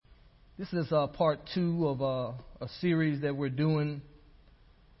This is part 2 of a series that we're doing,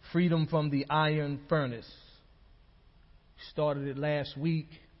 Freedom from the Iron Furnace. Started it last week,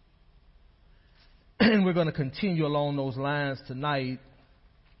 and we're going to continue along those lines tonight.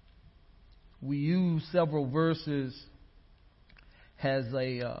 We use several verses as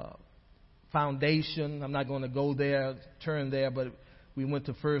a foundation. I'm not going to go there, turn there, but we went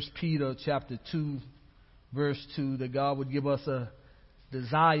to 1 Peter chapter 2, verse 2, that God would give us a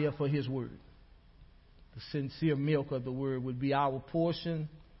desire for His Word. The sincere milk of the Word would be our portion,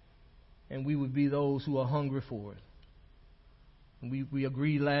 and we would be those who are hungry for it. And we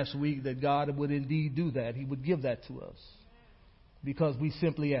agreed last week that God would indeed do that. He would give that to us because we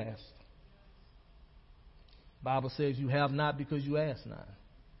simply asked. The Bible says you have not because you ask not.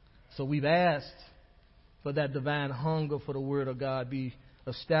 So we've asked for that divine hunger for the Word of God be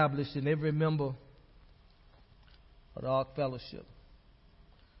established in every member of the Ark Fellowship.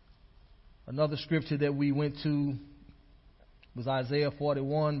 Another scripture that we went to was Isaiah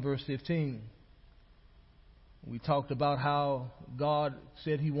 41, verse 15. We talked about how God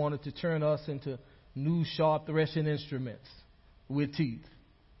said He wanted to turn us into new sharp threshing instruments with teeth.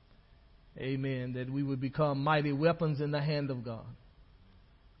 Amen. That we would become mighty weapons in the hand of God.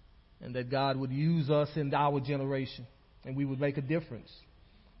 And that God would use us in our generation. And we would make a difference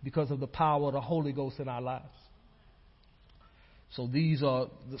because of the power of the Holy Ghost in our lives. So these are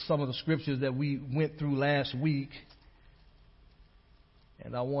some of the scriptures that we went through last week.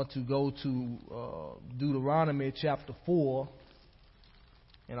 And I want to go to Deuteronomy chapter 4.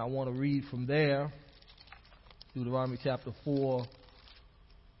 And I want to read from there. Deuteronomy chapter 4,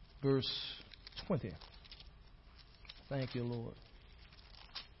 verse 20. Thank you, Lord.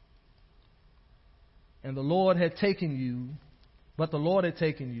 And the Lord had taken you,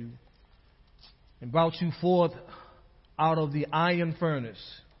 and brought you forth out of the iron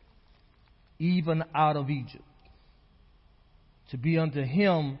furnace, even out of Egypt, to be unto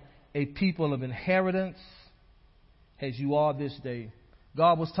Him a people of inheritance, as you are this day.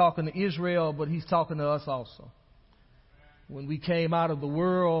 God was talking to Israel, but He's talking to us also. When we came out of the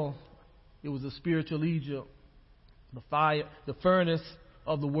world, it was a spiritual Egypt, the fire, the furnace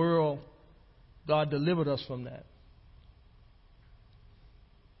of the world. God delivered us from that.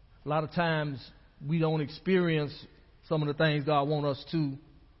 A lot of times we don't experience some of the things God wants us to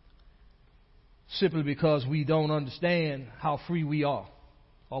simply because we don't understand how free we are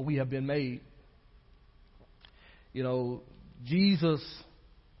or we have been made. You know, Jesus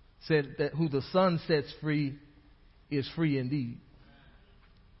said that who the Son sets free is free indeed.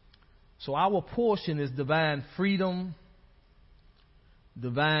 So our portion is divine freedom,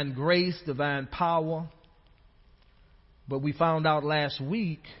 divine grace, divine power. But we found out last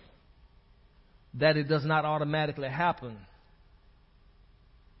week that it does not automatically happen.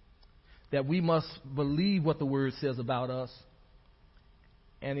 That we must believe what the Word says about us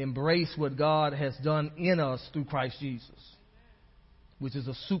and embrace what God has done in us through Christ Jesus, which is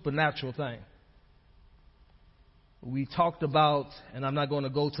a supernatural thing. We talked about, and I'm not going to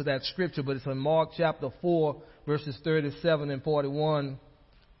go to that scripture, but it's in Mark chapter 4, verses 37 and 41,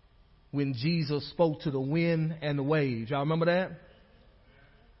 when Jesus spoke to the wind and the waves. Y'all remember that?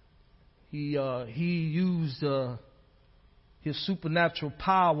 He used His supernatural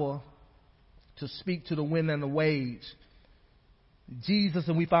power to speak to the wind and the waves. Jesus,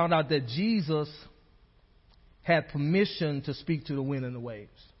 and we found out that Jesus had permission to speak to the wind and the waves.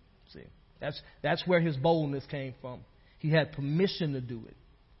 See, that's where His boldness came from. He had permission to do it.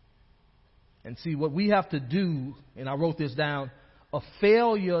 And see, what we have to do, and I wrote this down, a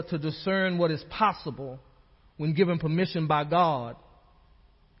failure to discern what is possible when given permission by God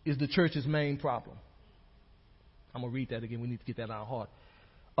is the church's main problem. I'm going to read that again. We need to get that in our heart.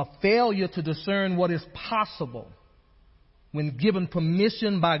 A failure to discern what is possible when given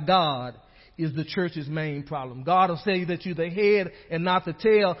permission by God is the church's main problem. God will say that you're the head and not the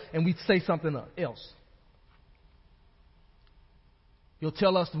tail, and we say something else. He'll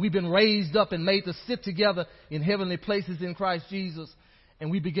tell us we've been raised up and made to sit together in heavenly places in Christ Jesus,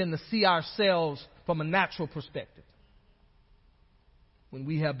 and we begin to see ourselves from a natural perspective. When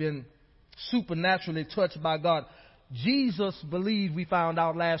we have been supernaturally touched by God. Jesus believed, we found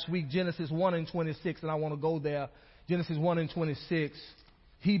out last week, Genesis 1 and 26, and I want to go there. Genesis 1 and 26.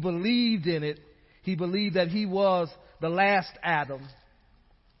 He believed in it. He believed that he was the last Adam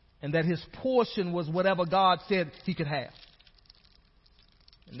and that his portion was whatever God said he could have.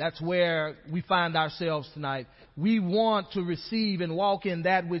 And that's where we find ourselves tonight. We want to receive and walk in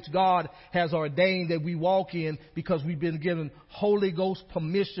that which God has ordained that we walk in because we've been given Holy Ghost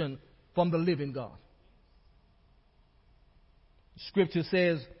permission from the living God. Scripture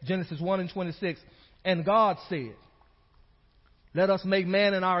says, Genesis 1:26, and God said, let us make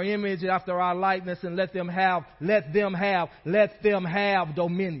man in our image after our likeness, and let them have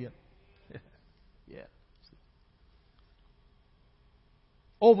dominion. Yeah.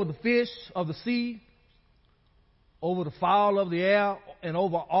 Over the fish of the sea, over the fowl of the air, and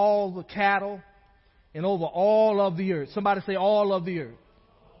over all the cattle, and over all of the earth. Somebody say all of the earth.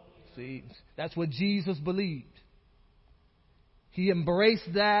 See, that's what Jesus believed. He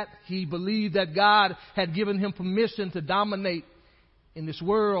embraced that. He believed that God had given him permission to dominate in this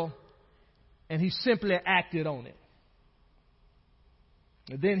world, and he simply acted on it.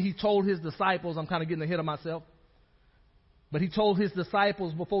 And then he told his disciples, I'm kind of getting ahead of myself, but he told his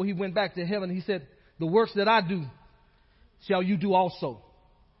disciples before he went back to heaven, he said, the works that I do shall you do also.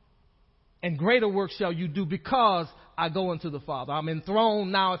 And greater works shall you do, because I go unto the Father. I'm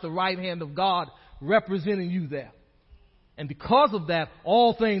enthroned now at the right hand of God, representing you there. And because of that,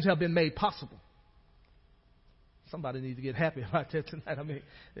 all things have been made possible. Somebody needs to get happy about that tonight. I mean,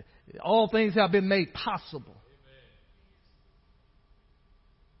 all things have been made possible.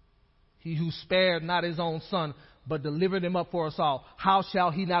 He who spared not his own son, but delivered him up for us all, how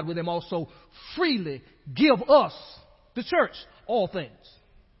shall he not with him also freely give us, the church, all things?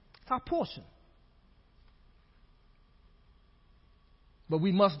 It's our portion. But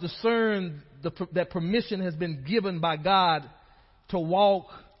we must discern that permission has been given by God to walk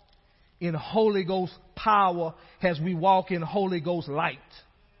in Holy Ghost power as we walk in Holy Ghost light.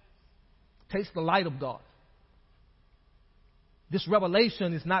 Taste the light of God. This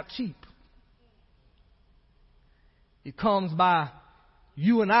revelation is not cheap. It comes by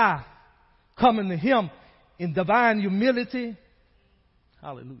you and I coming to Him in divine humility.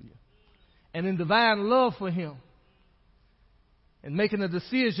 Hallelujah. And in divine love for Him. And making a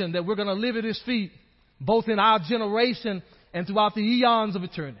decision that we're going to live at His feet, both in our generation and throughout the eons of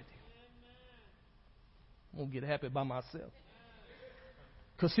eternity. I won't get happy by myself.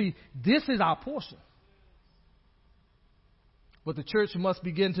 Because see, this is our portion. But the church must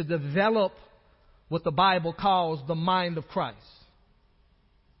begin to develop what the Bible calls the mind of Christ.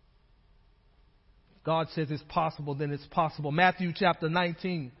 God says it's possible, then it's possible. Matthew chapter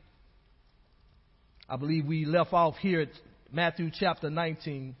 19. I believe we left off here at Matthew chapter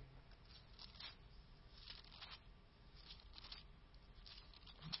 19.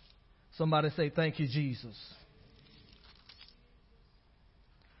 Somebody say, thank you, Jesus.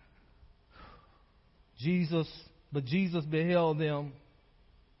 But Jesus beheld them.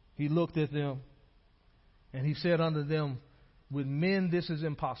 He looked at them. And he said unto them, with men this is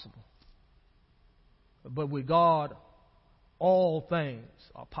impossible. But with God, all things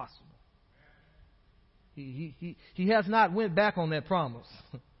are possible. He has not went back on that promise.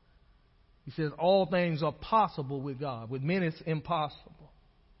 He says all things are possible with God. With men it's impossible.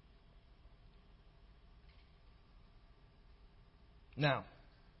 Now,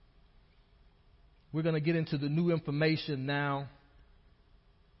 we're going to get into the new information now.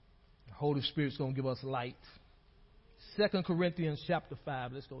 The Holy Spirit's going to give us light. 2 Corinthians chapter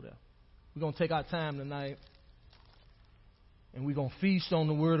 5. Let's go there. We're going to take our time tonight. And we're going to feast on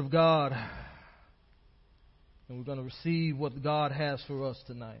the Word of God. And we're going to receive what God has for us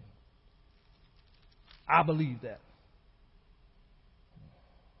tonight. I believe that.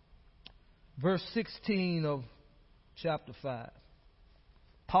 Verse 16 of chapter 5.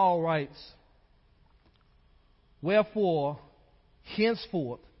 Paul writes, wherefore,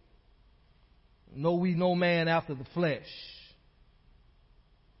 henceforth, know we no man after the flesh.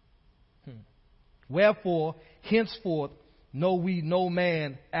 Wherefore, henceforth, know we no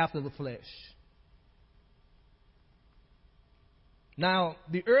man after the flesh. Now,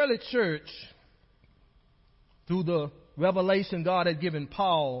 the early church, through the revelation God had given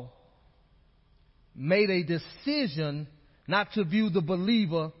Paul, made a decision not to view the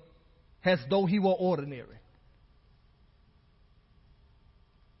believer as though he were ordinary.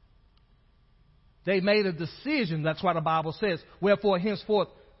 They made a decision, that's why the Bible says, wherefore henceforth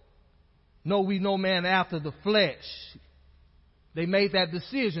know we no man after the flesh. They made that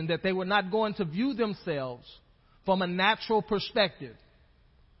decision that they were not going to view themselves from a natural perspective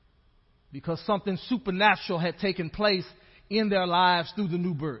because something supernatural had taken place in their lives through the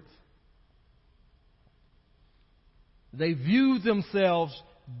new birth. They viewed themselves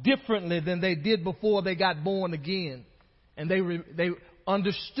differently than they did before they got born again. And they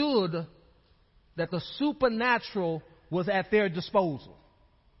understood that the supernatural was at their disposal.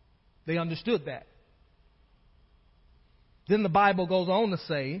 They understood that. Then the Bible goes on to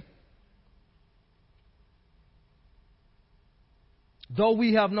say, though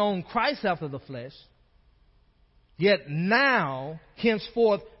we have known Christ after the flesh, Yet now,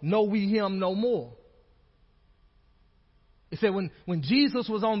 henceforth, know we him no more. It said when Jesus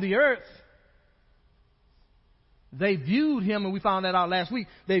was on the earth, they viewed him, and we found that out last week,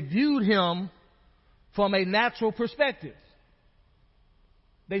 they viewed him from a natural perspective.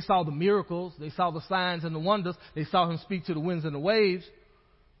 They saw the miracles, they saw the signs and the wonders, they saw him speak to the winds and the waves,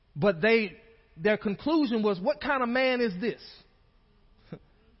 but their conclusion was, what kind of man is this?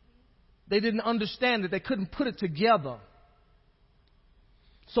 They didn't understand it. They couldn't put it together.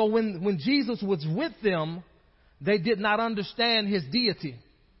 So when Jesus was with them, they did not understand his deity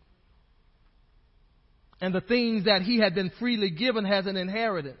and the things that he had been freely given as an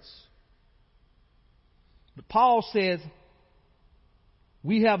inheritance. But Paul says,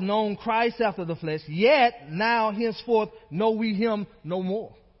 we have known Christ after the flesh, yet now henceforth know we him no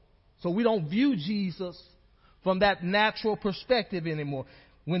more. So we don't view Jesus from that natural perspective anymore.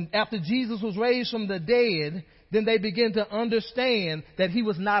 After Jesus was raised from the dead, then they begin to understand that he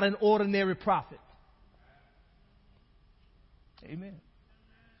was not an ordinary prophet. Amen.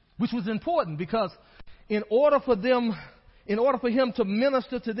 Which was important, because in order for him to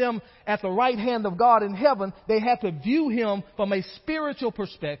minister to them at the right hand of God in heaven, they had to view him from a spiritual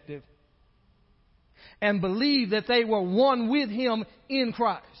perspective and believe that they were one with him in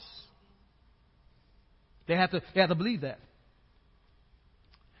Christ. They had to believe that.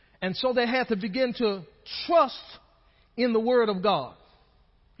 And so they had to begin to trust in the Word of God.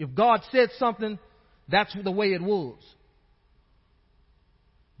 If God said something, that's the way it was.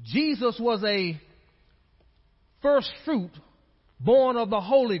 Jesus was a first fruit born of the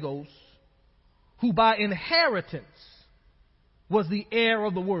Holy Ghost, who by inheritance was the heir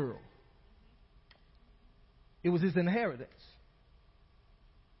of the world. It was his inheritance.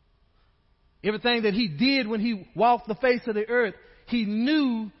 Everything that he did when he walked the face of the earth, he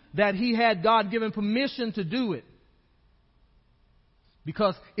knew that he had God-given permission to do it,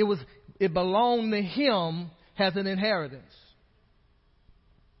 because it belonged to him as an inheritance.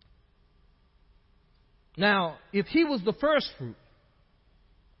 Now, if he was the first fruit,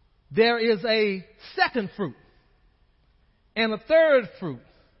 there is a second fruit, and a third fruit,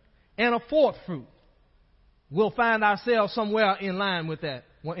 and a fourth fruit. We'll find ourselves somewhere in line with that,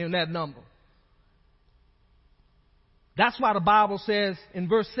 in that number. That's why the Bible says in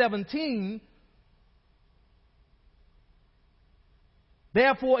verse 17,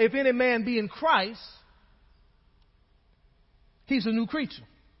 therefore, if any man be in Christ, he's a new creature.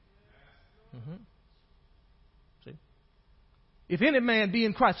 See? If any man be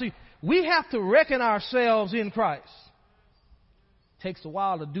in Christ. See, we have to reckon ourselves in Christ. It takes a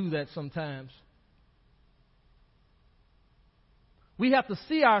while to do that sometimes. We have to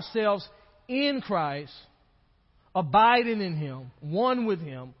see ourselves in Christ, abiding in him, one with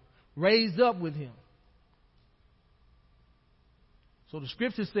him, raised up with him. So the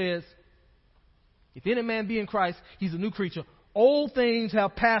scripture says, if any man be in Christ, he's a new creature. Old things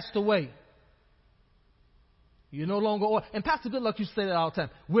have passed away. You're no longer ordinary. And Pastor Goodluck used to say that all the time.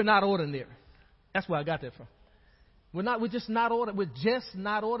 We're not ordinary. That's where I got that from. We're just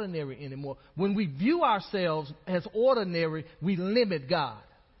not ordinary anymore. When we view ourselves as ordinary, we limit God,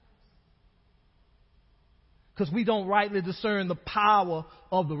 because we don't rightly discern the power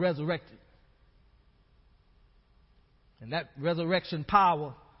of the resurrected. And that resurrection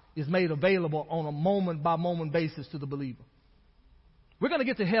power is made available on a moment-by-moment basis to the believer. We're going to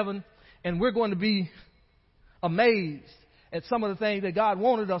get to heaven, and we're going to be amazed at some of the things that God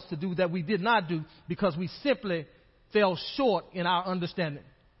wanted us to do that we did not do, because we simply fell short in our understanding.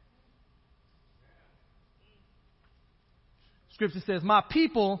 Scripture says, my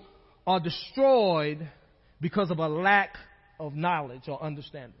people are destroyed because of a lack of knowledge or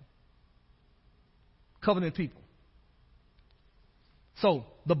understanding. Covenant people. So,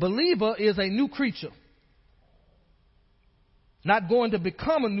 the believer is a new creature. Not going to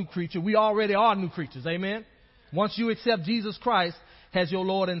become a new creature. We already are new creatures. Amen? Once you accept Jesus Christ as your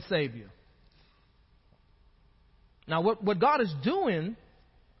Lord and Savior. Now, what God is doing,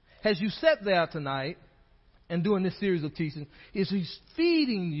 as you sat there tonight and doing this series of teaching, is he's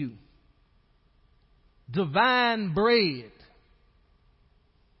feeding you divine bread.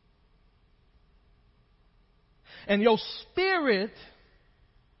 And your spirit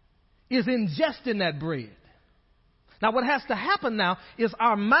is ingesting that bread. Now, what has to happen now is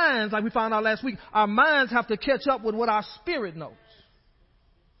our minds, like we found out last week, our minds have to catch up with what our spirit knows.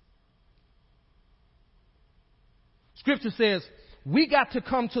 Scripture says we got to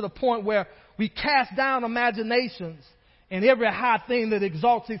come to the point where we cast down imaginations and every high thing that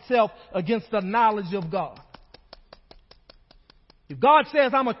exalts itself against the knowledge of God. If God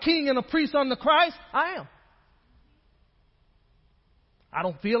says I'm a king and a priest under Christ, I am. I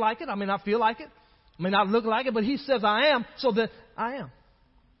don't feel like it. I may not feel like it. I may not look like it, but he says I am, so that I am.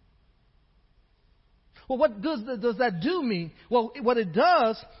 Well, what does that do me? Well, what it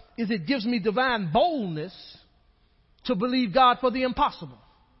does is it gives me divine boldness to believe God for the impossible.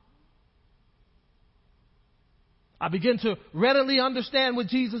 I begin to readily understand what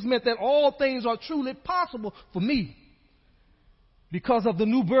Jesus meant, that all things are truly possible for me because of the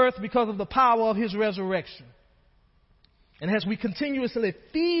new birth, because of the power of his resurrection. And as we continuously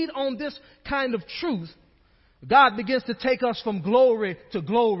feed on this kind of truth, God begins to take us from glory to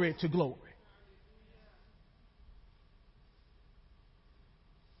glory to glory.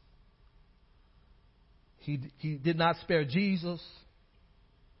 He did not spare Jesus,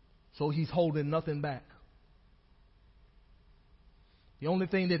 so he's holding nothing back. The only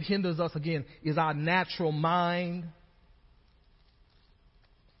thing that hinders us, again, is our natural mind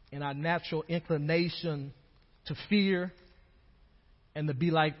and our natural inclination to fear and to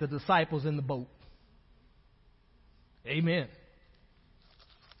be like the disciples in the boat. Amen.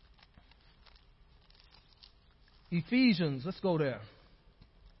 Ephesians, let's go there.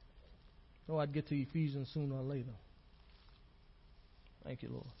 Oh, I'd get to Ephesians sooner or later. Thank you,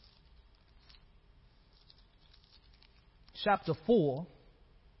 Lord. Chapter 4.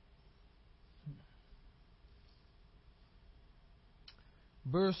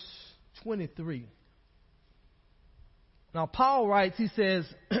 Verse 23. Now, Paul writes, he says,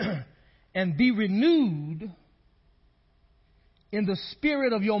 and be renewed in the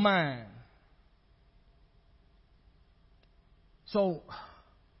spirit of your mind. So,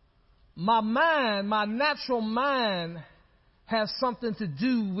 my mind, my natural mind, has something to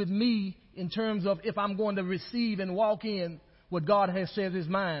do with me in terms of if I'm going to receive and walk in what God has said his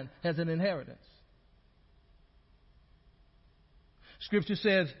mind as an inheritance. Scripture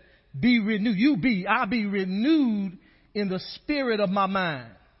says, be renewed. I be renewed in the spirit of my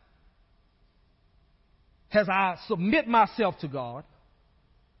mind. As I submit myself to God,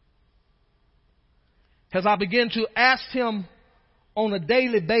 as I begin to ask him on a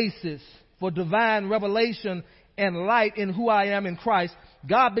daily basis for divine revelation and light in who I am in Christ,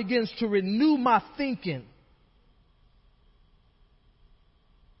 God begins to renew my thinking.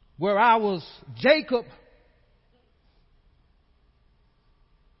 Where I was Jacob,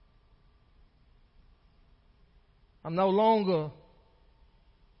 I'm no longer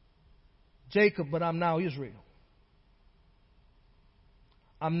Jacob, but I'm now Israel.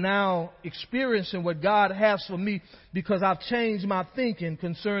 I'm now experiencing what God has for me because I've changed my thinking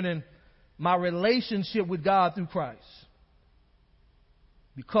concerning my relationship with God through Christ.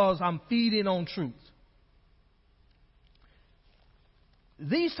 Because I'm feeding on truth.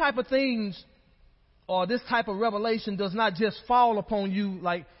 These type of things, or this type of revelation, does not just fall upon you,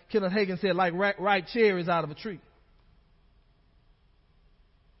 like Kenneth Hagin said, like ripe cherries out of a tree.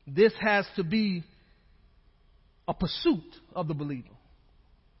 This has to be a pursuit of the believer.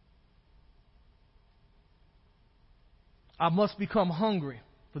 I must become hungry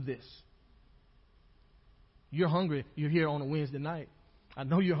for this. You're hungry. You're here on a Wednesday night. I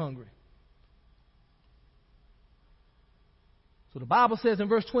know you're hungry. So the Bible says in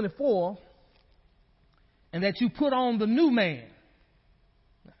verse 24, and that you put on the new man,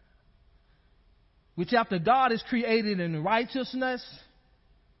 which after God is created in righteousness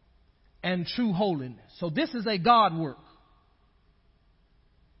and true holiness. So this is a God work.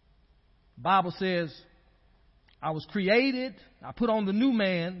 The Bible says, I was created, I put on the new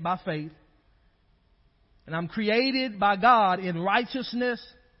man by faith, and I'm created by God in righteousness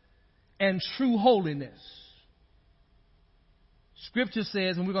and true holiness. Scripture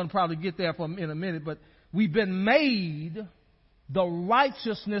says, and we're going to probably get there in a minute, but we've been made the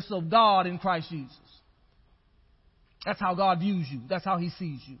righteousness of God in Christ Jesus. That's how God views you. That's how he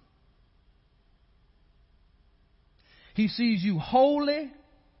sees you. He sees you holy,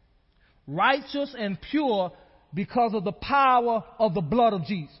 righteous, and pure because of the power of the blood of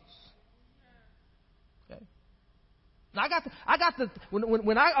Jesus. Okay? Now I got to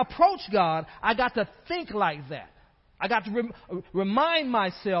when I approach God, I got to think like that. I got to remind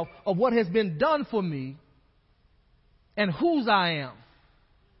myself of what has been done for me and whose I am.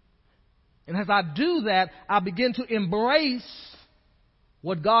 And as I do that, I begin to embrace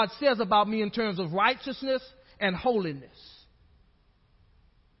what God says about me in terms of righteousness and holiness.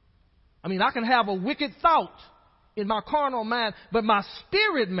 I mean, I can have a wicked thought in my carnal mind, but my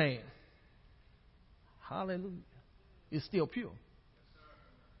spirit man, hallelujah, is still pure.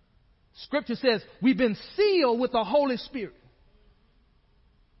 Scripture says we've been sealed with the Holy Spirit.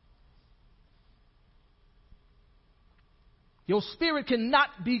 Your spirit cannot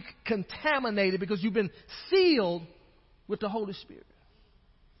be contaminated because you've been sealed with the Holy Spirit.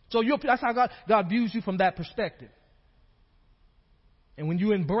 So that's how God views you from that perspective. And when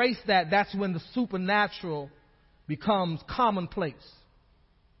you embrace that, that's when the supernatural becomes commonplace.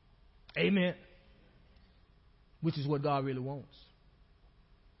 Amen. Which is what God really wants.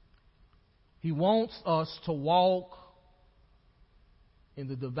 He wants us to walk in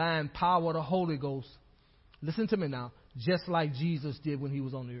the divine power of the Holy Ghost. Listen to me now. Just like Jesus did when he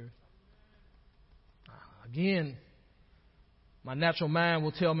was on the earth. Again, my natural mind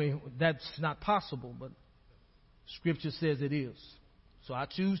will tell me that's not possible, but Scripture says it is. So I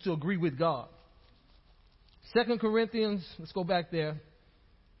choose to agree with God. 2 Corinthians, let's go back there,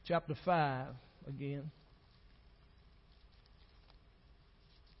 chapter 5 again.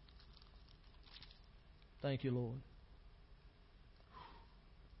 Thank you, Lord.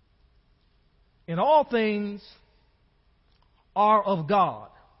 And all things are of God.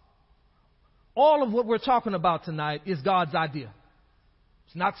 All of what we're talking about tonight is God's idea.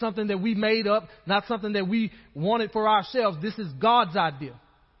 It's not something that we made up, not something that we wanted for ourselves. This is God's idea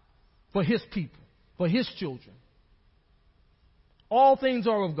for his people, for his children. All things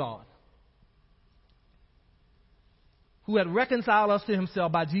are of God, who had reconciled us to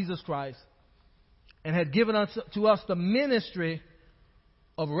himself by Jesus Christ and had given to us the ministry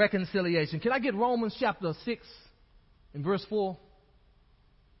of reconciliation. Can I get Romans chapter 6 and verse 4?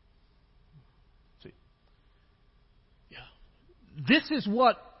 See. Yeah. This is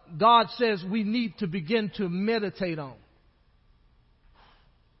what God says we need to begin to meditate on.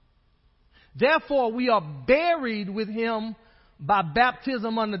 Therefore, we are buried with him by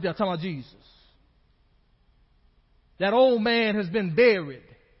baptism unto death. Talking about Jesus. That old man has been buried.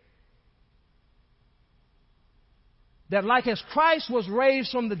 That like as Christ was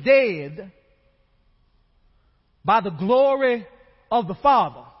raised from the dead by the glory of the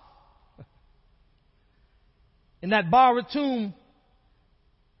Father. In that borrowed tomb,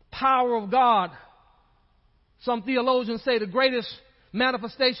 power of God. Some theologians say the greatest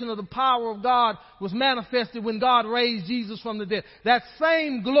manifestation of the power of God was manifested when God raised Jesus from the dead. That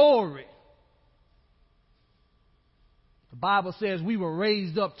same glory, the Bible says we were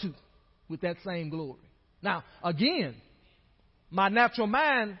raised up to with that same glory. Now, again, my natural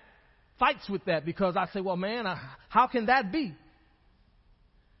mind fights with that because I say, well, man, how can that be?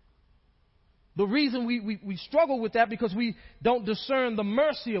 The reason we struggle with that because we don't discern the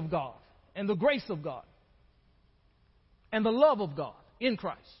mercy of God and the grace of God and the love of God in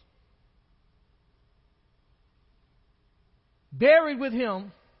Christ. Buried with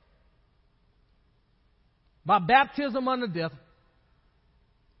him by baptism unto death.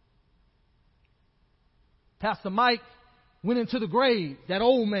 Pastor Mike went into the grave, that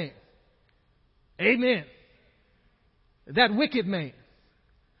old man. Amen. That wicked man.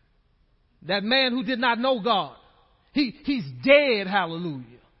 That man who did not know God. He's dead, hallelujah.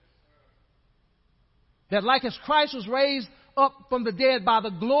 That like as Christ was raised up from the dead by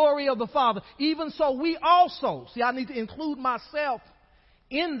the glory of the Father, even so we also, see, I need to include myself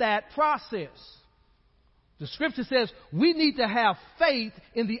in that process. The Scripture says we need to have faith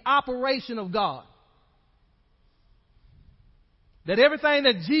in the operation of God. That everything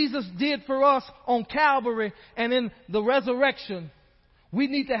that Jesus did for us on Calvary and in the resurrection, we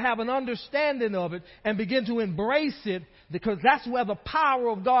need to have an understanding of it and begin to embrace it, because that's where the power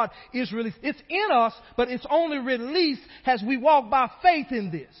of God is released. It's in us, but it's only released as we walk by faith in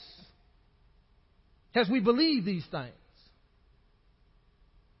this. As we believe these things.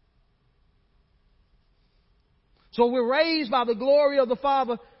 So we're raised by the glory of the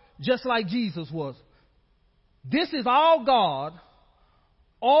Father just like Jesus was. This is all God.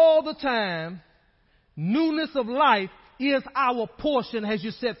 All the time, newness of life is our portion as you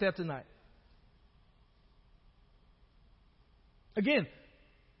sit there tonight. Again,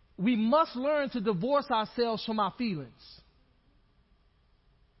 we must learn to divorce ourselves from our feelings.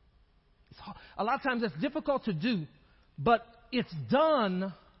 A lot of times that's difficult to do, but it's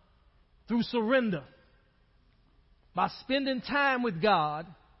done through surrender. By spending time with God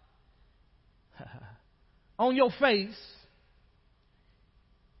on your face,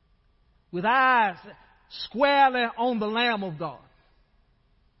 with eyes squarely on the Lamb of God.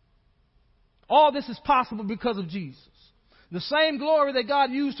 All this is possible because of Jesus. The same glory that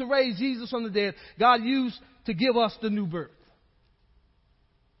God used to raise Jesus from the dead, God used to give us the new birth.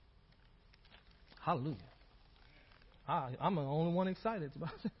 Hallelujah. I'm the only one excited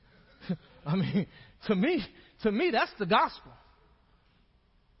about it. I mean, to me, that's the gospel.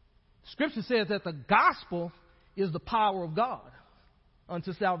 Scripture says that the gospel is the power of God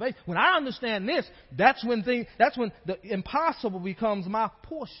unto salvation. When I understand this, that's when the impossible becomes my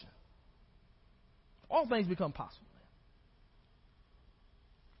portion. All things become possible.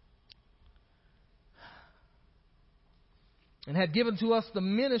 and had given to us the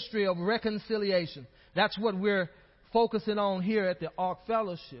ministry of reconciliation. That's what we're focusing on here at the Ark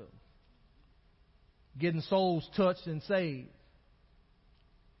Fellowship. Getting souls touched and saved.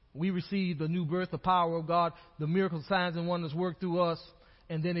 We receive the new birth, the power of God, the miracles, signs, and wonders work through us,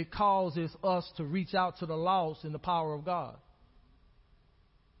 and then it causes us to reach out to the lost in the power of God.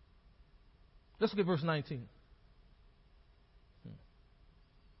 Let's look at verse 19.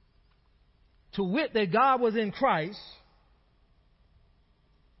 To wit, that God was in Christ,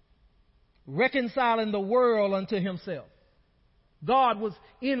 reconciling the world unto himself. God was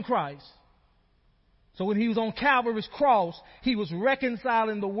in Christ. So when he was on Calvary's cross, he was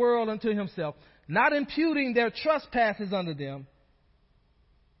reconciling the world unto himself, not imputing their trespasses unto them,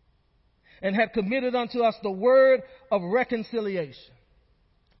 and had committed unto us the word of reconciliation.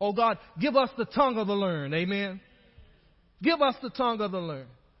 Oh God, give us the tongue of the learned. Amen. Give us the tongue of the learned,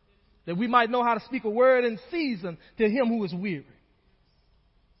 that we might know how to speak a word in season to him who is weary.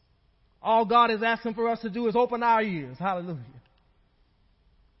 All God is asking for us to do is open our ears. Hallelujah.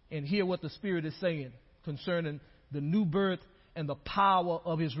 And hear what the Spirit is saying concerning the new birth and the power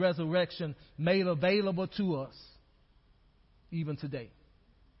of his resurrection made available to us even today.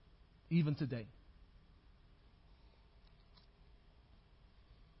 Even today.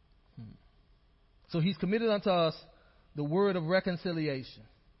 So he's committed unto us the word of reconciliation.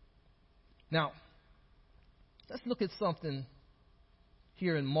 Now, let's look at something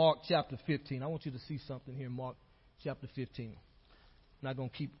here in Mark chapter 15. I want you to see something here in Mark chapter 15. I'm not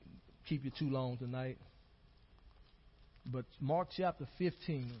going to keep you too long tonight. But Mark chapter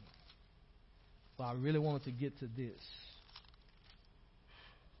 15, well, I really wanted to get to this.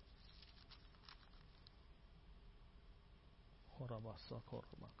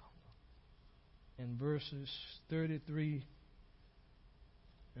 In verses 33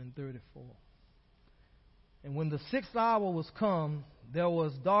 and 34. And when the 6th hour was come, there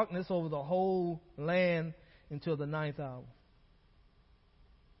was darkness over the whole land until the 9th hour.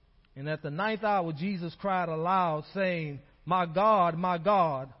 And at the 9th hour, Jesus cried aloud, saying, my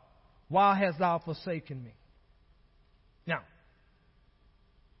God, why hast thou forsaken me? Now,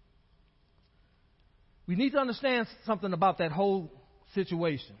 we need to understand something about that whole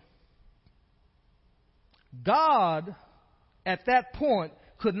situation. God, at that point,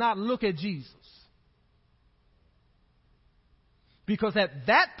 could not look at Jesus. Because at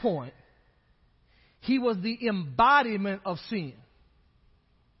that point, he was the embodiment of sin.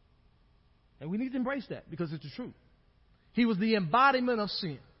 And we need to embrace that because it's the truth. He was the embodiment of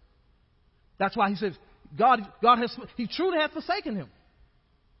sin. That's why he says, he truly had forsaken him.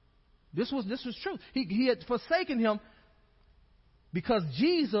 This was true. He had forsaken him because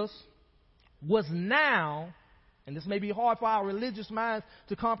Jesus was now, and this may be hard for our religious minds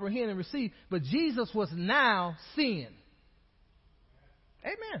to comprehend and receive, but Jesus was now sin.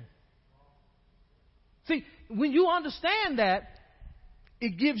 Amen. See, when you understand that,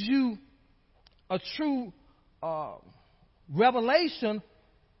 it gives you a true revelation,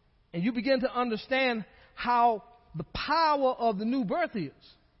 and you begin to understand how the power of the new birth is.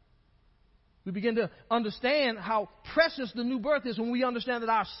 We begin to understand how precious the new birth is when we understand that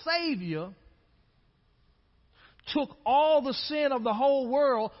our Savior took all the sin of the whole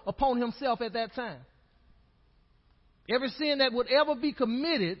world upon himself at that time. Every sin that would ever be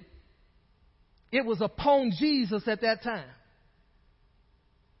committed, it was upon Jesus at that time.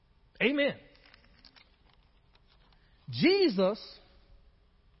 Amen. Jesus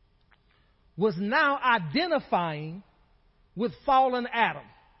was now identifying with fallen Adam.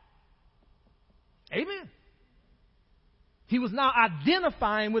 Amen. He was now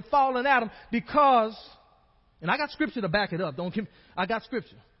identifying with fallen Adam because, and I got scripture to back it up. I got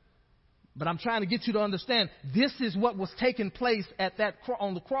scripture. But I'm trying to get you to understand this is what was taking place at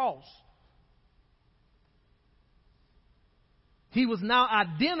on the cross. He was now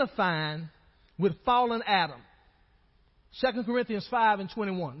identifying with fallen Adam. 2 Corinthians 5 and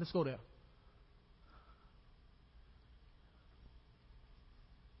 21. Let's go there.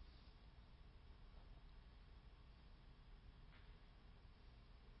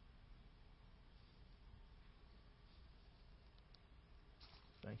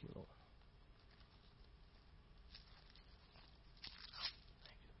 Thank you, Lord.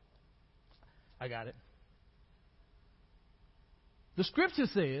 I got it. The scripture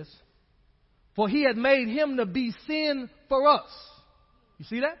says, for he had made him to be sin for us. You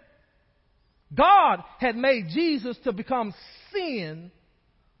see that? God had made Jesus to become sin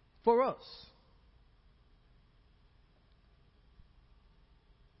for us.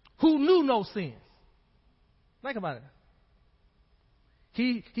 Who knew no sin. Think about it.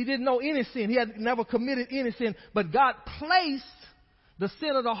 He didn't know any sin. He had never committed any sin. But God placed the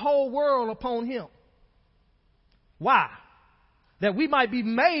sin of the whole world upon him. Why? That we might be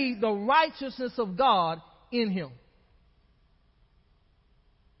made the righteousness of God in him.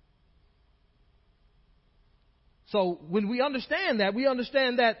 So when we understand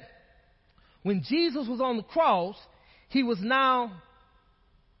that when Jesus was on the cross, he was now,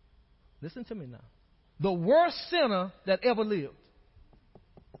 listen to me now, the worst sinner that ever lived.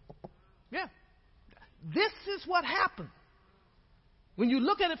 Yeah. This is what happened. When you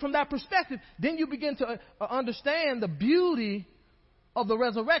look at it from that perspective, then you begin to understand the beauty of the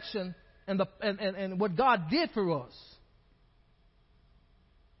resurrection and what God did for us.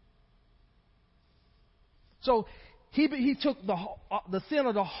 So he took the sin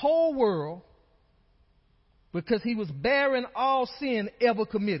of the whole world because he was bearing all sin ever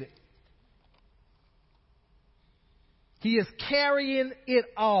committed. He is carrying it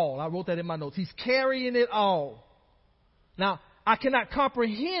all. I wrote that in my notes. He's carrying it all. Now, I cannot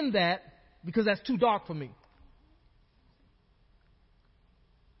comprehend that because that's too dark for me.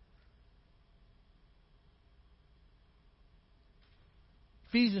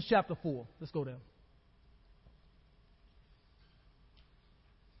 Ephesians chapter 4. Let's go there.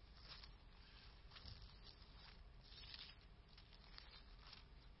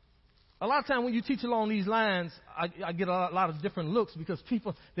 A lot of times when you teach along these lines, I get a lot of different looks because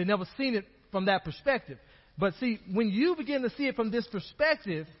people, they've never seen it from that perspective. But see, when you begin to see it from this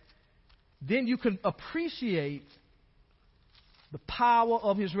perspective, then you can appreciate the power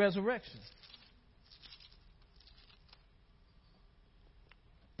of his resurrection.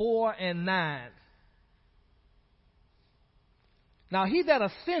 4 and 9. Now he that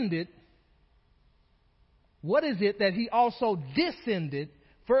ascended, what is it that he also descended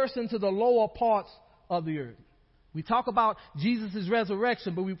first into the lower parts of the earth? We talk about Jesus'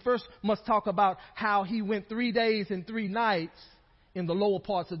 resurrection, but we first must talk about how he went 3 days and 3 nights in the lower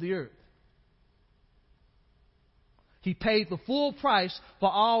parts of the earth. He paid the full price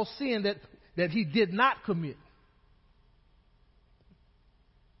for all sin that he did not commit.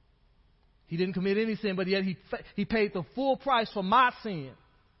 He didn't commit any sin, but yet he paid the full price for my sin.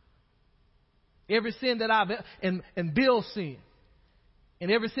 Every sin that and Bill's sin. And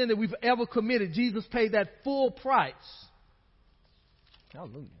every sin that we've ever committed, Jesus paid that full price.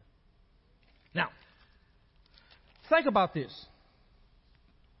 Hallelujah. Now, think about this.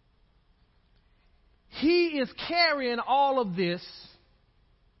 He is carrying all of this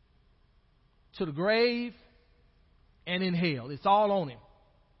to the grave and in hell. It's all on him.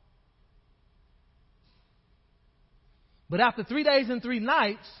 But after 3 days and 3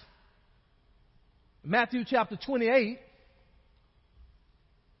 nights, Matthew chapter 28,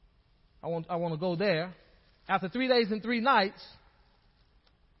 I want to go there. After 3 days and 3 nights,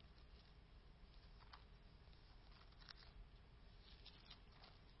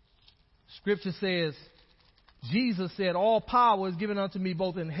 Scripture says, Jesus said, all power is given unto me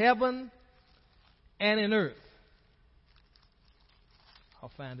both in heaven and in earth.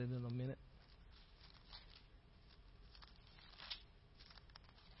 I'll find it in a minute.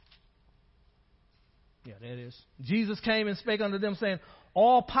 Yeah, there it is. Jesus came and spake unto them, saying,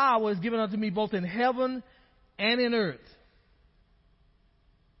 all power is given unto me both in heaven and in earth.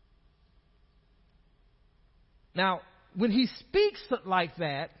 Now, when he speaks like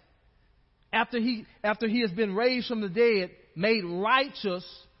that, after he has been raised from the dead, made righteous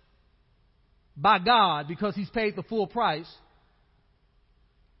by God because he's paid the full price,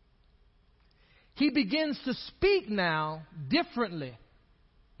 he begins to speak now differently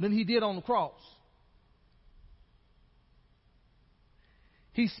than he did on the cross.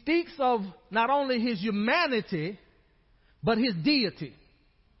 He speaks of not only his humanity, but his deity.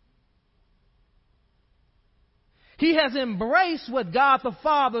 He has embraced what God the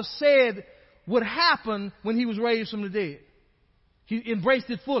Father said would happen when he was raised from the dead. He embraced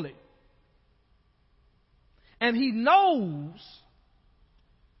it fully. And he knows,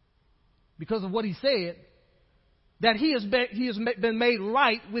 because of what he said, that he has been made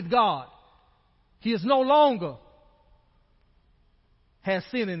right with God. He is no longer has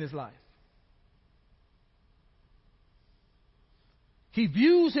sin in his life. He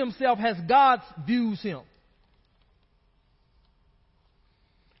views himself as God views him.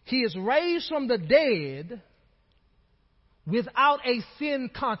 He is raised from the dead without a sin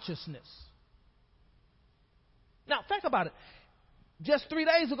consciousness. Now, think about it. Just 3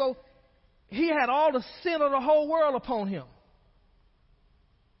 days ago, he had all the sin of the whole world upon him.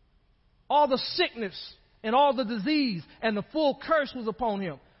 All the sickness and all the disease and the full curse was upon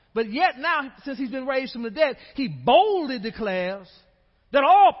him. But yet now, since he's been raised from the dead, he boldly declares that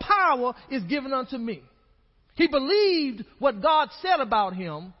all power is given unto me. He believed what God said about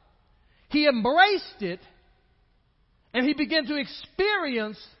him. He embraced it, and he began to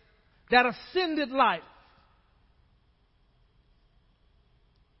experience that ascended life.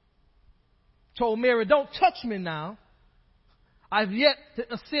 Told Mary, don't touch me now. I've yet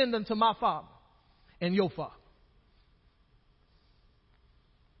to ascend unto my Father and your Father.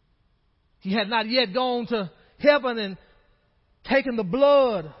 He had not yet gone to heaven and taken the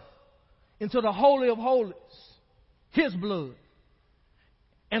blood into the Holy of Holies, his blood,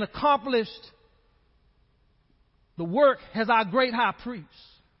 and accomplished the work as our great high priest.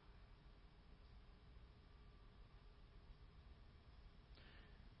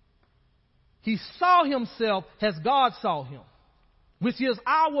 He saw himself as God saw him, which is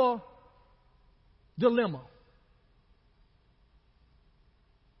our dilemma.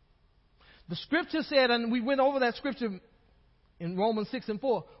 The scripture said, and we went over that scripture in Romans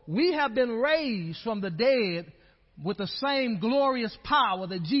 6:4, we have been raised from the dead with the same glorious power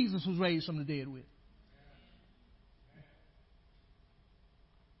that Jesus was raised from the dead with.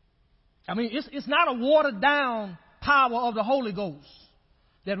 I mean, it's not a watered down power of the Holy Ghost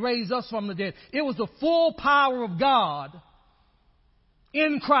that raised us from the dead. It was the full power of God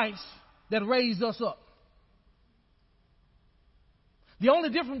in Christ that raised us up. The only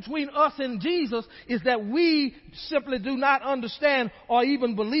difference between us and Jesus is that we simply do not understand or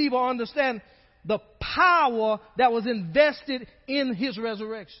even believe or understand the power that was invested in his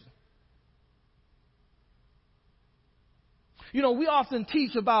resurrection. You know, we often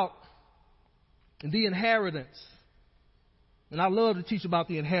teach about the inheritance. And I love to teach about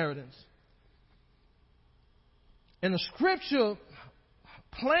the inheritance. And the scripture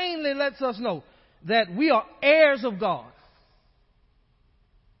plainly lets us know that we are heirs of God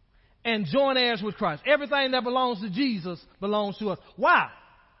and joint heirs with Christ. Everything that belongs to Jesus belongs to us. Why?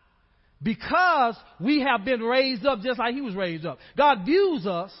 Because we have been raised up just like he was raised up. God views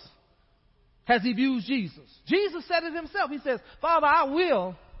us as he views Jesus. Jesus said it himself. He says, Father, I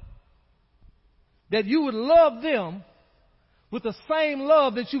will that you would love them with the same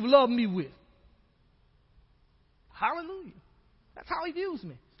love that you've loved me with. Hallelujah. That's how he views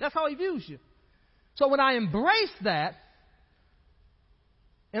me. That's how he views you. So when I embrace that,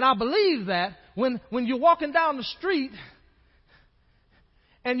 and I believe that, when you're walking down the street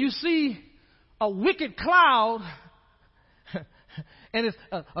and you see a wicked cloud and it's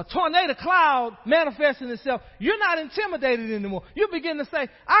a tornado cloud manifesting itself, you're not intimidated anymore. You begin to say,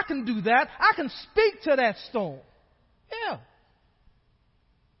 I can do that. I can speak to that storm. Yeah.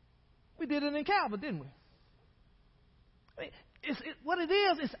 We did it in Calvary, didn't we? I mean, what it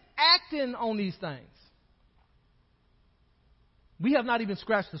is acting on these things. We have not even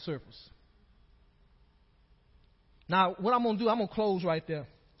scratched the surface. Now, what I'm going to do, I'm going to close right there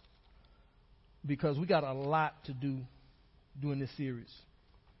because we got a lot to do during this series.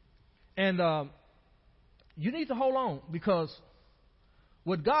 And you need to hold on because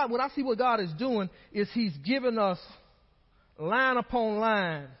what I see what God is doing is he's giving us line upon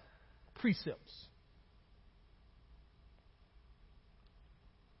line precepts.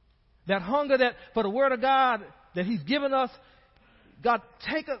 That hunger that for the word of God that he's given us, God,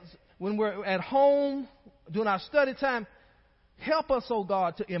 take us when we're at home during our study time. Help us, oh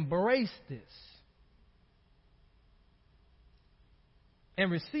God, to embrace this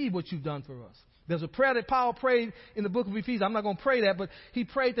and receive what you've done for us. There's a prayer that Paul prayed in the book of Ephesians. I'm not going to pray that, but he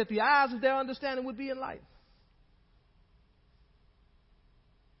prayed that the eyes of their understanding would be enlightened.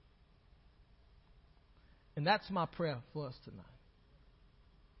 And that's my prayer for us tonight.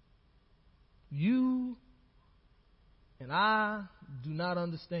 You and I do not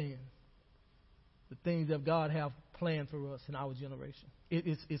understand the things that God have planned for us in our generation.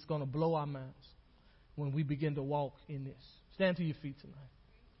 It's going to blow our minds when we begin to walk in this. Stand to your feet tonight.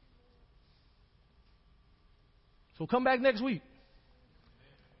 So come back next week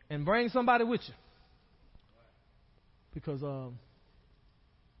and bring somebody with you. Because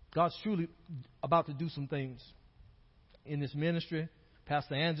God's truly about to do some things in this ministry.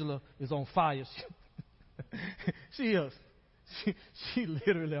 Pastor Angela is on fire. She is. She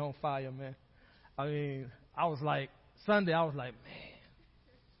literally on fire, man. I mean, Sunday, I was like, man,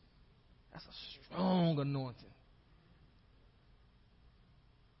 that's a strong anointing.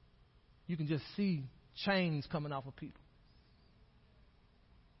 You can just see chains coming off of people.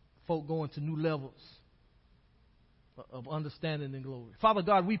 Folk going to new levels of understanding and glory. Father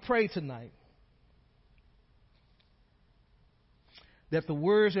God, we pray tonight that the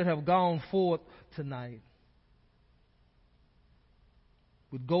words that have gone forth tonight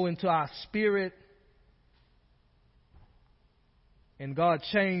would go into our spirit And God,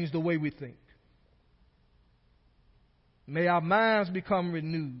 change the way we think. May our minds become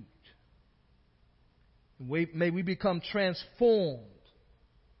renewed. May we become transformed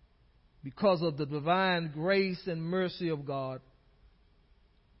because of the divine grace and mercy of God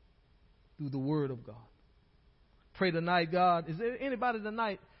through the Word of God. Pray tonight, God. Is there anybody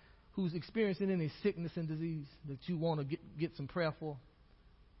tonight who's experiencing any sickness and disease that you want to get some prayer for?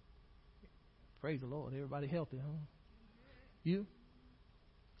 Praise the Lord. Everybody healthy, huh? You?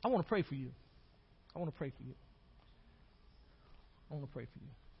 I want to pray for you. I want to pray for you. I want to pray for you.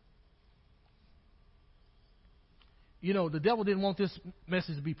 You know, the devil didn't want this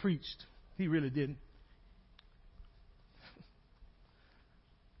message to be preached. He really didn't.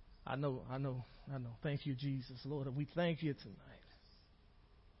 I know. Thank you, Jesus. Lord, we thank you tonight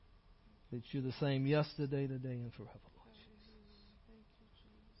that you're the same yesterday, today, and forever, Lord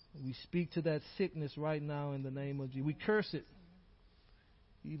Jesus. We speak to that sickness right now in the name of Jesus. We curse it,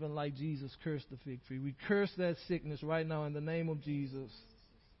 even like Jesus cursed the fig tree. We curse that sickness right now in the name of Jesus.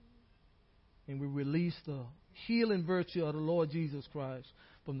 And we release the healing virtue of the Lord Jesus Christ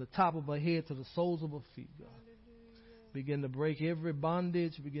from the top of our head to the soles of our feet, God. Begin to break every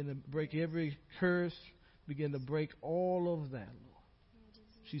bondage. Begin to break every curse. Begin to break all of that, Lord.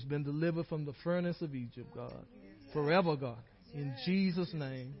 She's been delivered from the furnace of Egypt, God. Forever, God. In Jesus'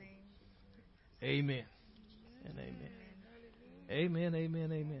 name. Amen. And amen. Amen,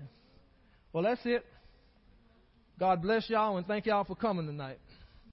 amen, amen. Well, that's it. God bless y'all and thank y'all for coming tonight.